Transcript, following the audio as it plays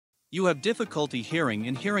You have difficulty hearing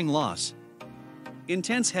and hearing loss.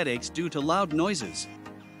 Intense headaches due to loud noises.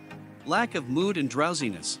 Lack of mood and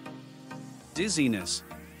drowsiness. Dizziness.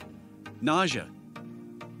 Nausea.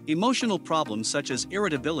 Emotional problems such as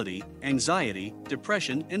irritability, anxiety,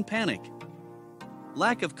 depression, and panic.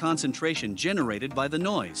 Lack of concentration generated by the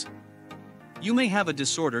noise. You may have a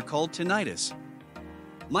disorder called tinnitus.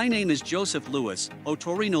 My name is Joseph Lewis,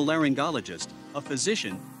 otorhinolaryngologist, a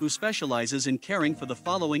physician who specializes in caring for the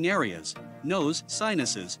following areas: nose,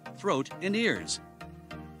 sinuses, throat, and ears.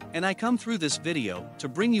 And I come through this video to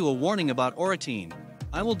bring you a warning about Auritine.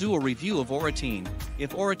 I will do a review of Auritine,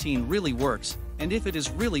 if Auritine really works, and if it is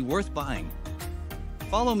really worth buying.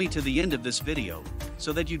 Follow me to the end of this video,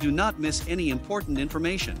 so that you do not miss any important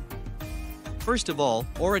information. First of all,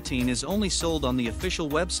 Auritine is only sold on the official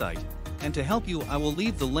website, and to help you I will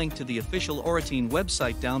leave the link to the official Auritine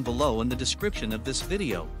website down below in the description of this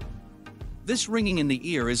video. This ringing in the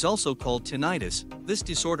ear is also called tinnitus. This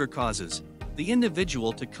disorder causes the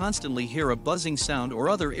individual to constantly hear a buzzing sound or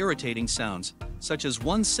other irritating sounds, such as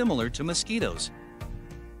one similar to mosquitoes.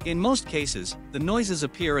 In most cases, the noises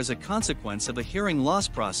appear as a consequence of a hearing loss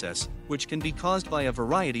process, which can be caused by a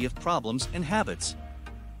variety of problems and habits.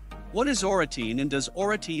 What is Auritine, and does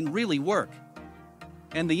Auritine really work?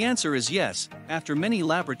 And the answer is yes. After many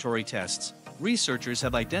laboratory tests, researchers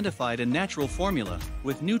have identified a natural formula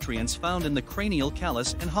with nutrients found in the cranial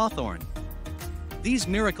callus and hawthorn. These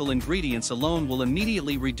miracle ingredients alone will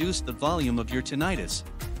immediately reduce the volume of your tinnitus.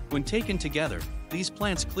 When taken together, these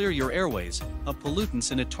plants clear your airways of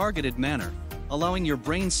pollutants in a targeted manner, allowing your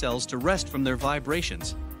brain cells to rest from their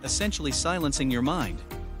vibrations, essentially silencing your mind.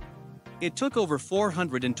 It took over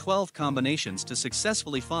 412 combinations to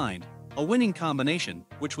successfully find a winning combination,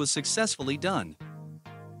 which was successfully done.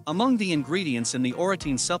 Among the ingredients in the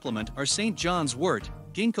Auritine supplement are St. John's wort,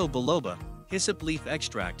 ginkgo biloba, hyssop leaf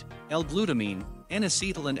extract, L-glutamine,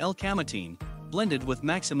 N-acetyl and L-cametine, blended with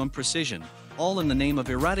maximum precision, all in the name of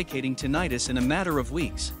eradicating tinnitus in a matter of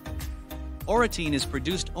weeks. Auritine is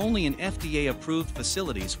produced only in FDA-approved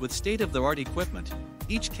facilities with state-of-the-art equipment.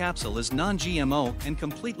 Each capsule is non-GMO and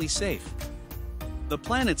completely safe. The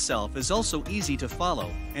plan itself is also easy to follow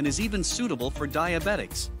and is even suitable for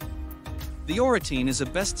diabetics. The Auritine is a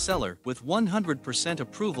bestseller with 100%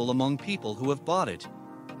 approval among people who have bought it.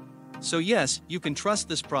 So yes, you can trust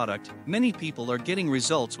this product. Many people are getting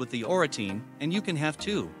results with the Auritine, and you can have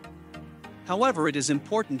too. However, it is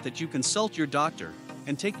important that you consult your doctor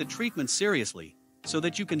and take the treatment seriously, so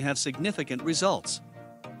that you can have significant results.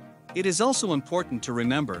 It is also important to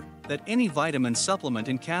remember that any vitamin supplement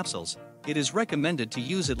in capsules, it is recommended to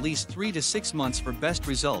use at least 3 to 6 months for best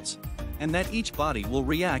results, and that each body will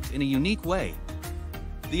react in a unique way.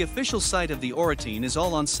 The official site of the Auritine is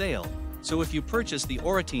all on sale, so if you purchase the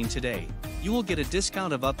Auritine today, you will get a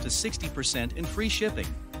discount of up to 60% and free shipping,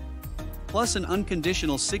 plus an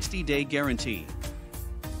unconditional 60-day guarantee.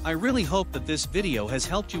 I really hope that this video has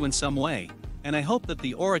helped you in some way, and I hope that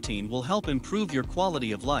the Auritine will help improve your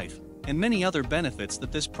quality of life, and many other benefits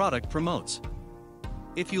that this product promotes.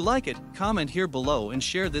 If you like it, comment here below and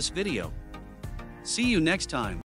share this video. See you next time.